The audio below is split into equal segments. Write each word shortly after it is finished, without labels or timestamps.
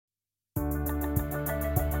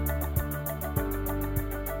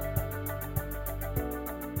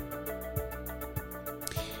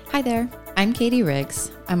Hi there, I'm Katie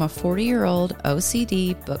Riggs. I'm a 40-year-old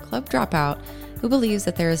OCD book club dropout who believes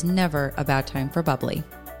that there is never a bad time for bubbly.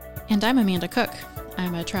 And I'm Amanda Cook.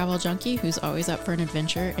 I'm a travel junkie who's always up for an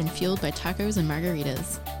adventure and fueled by tacos and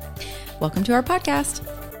margaritas. Welcome to our podcast.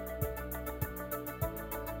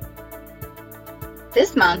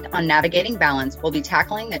 This month on Navigating Balance, we'll be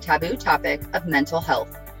tackling the taboo topic of mental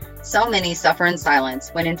health. So many suffer in silence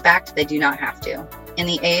when in fact they do not have to. In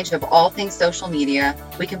the age of all things social media,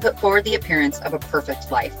 we can put forward the appearance of a perfect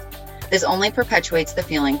life. This only perpetuates the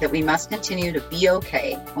feeling that we must continue to be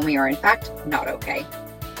okay when we are in fact not okay.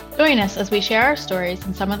 Join us as we share our stories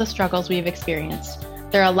and some of the struggles we've experienced.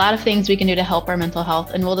 There are a lot of things we can do to help our mental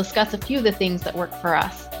health, and we'll discuss a few of the things that work for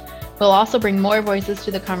us. We'll also bring more voices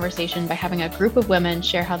to the conversation by having a group of women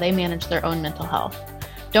share how they manage their own mental health.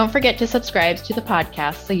 Don't forget to subscribe to the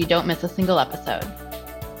podcast so you don't miss a single episode.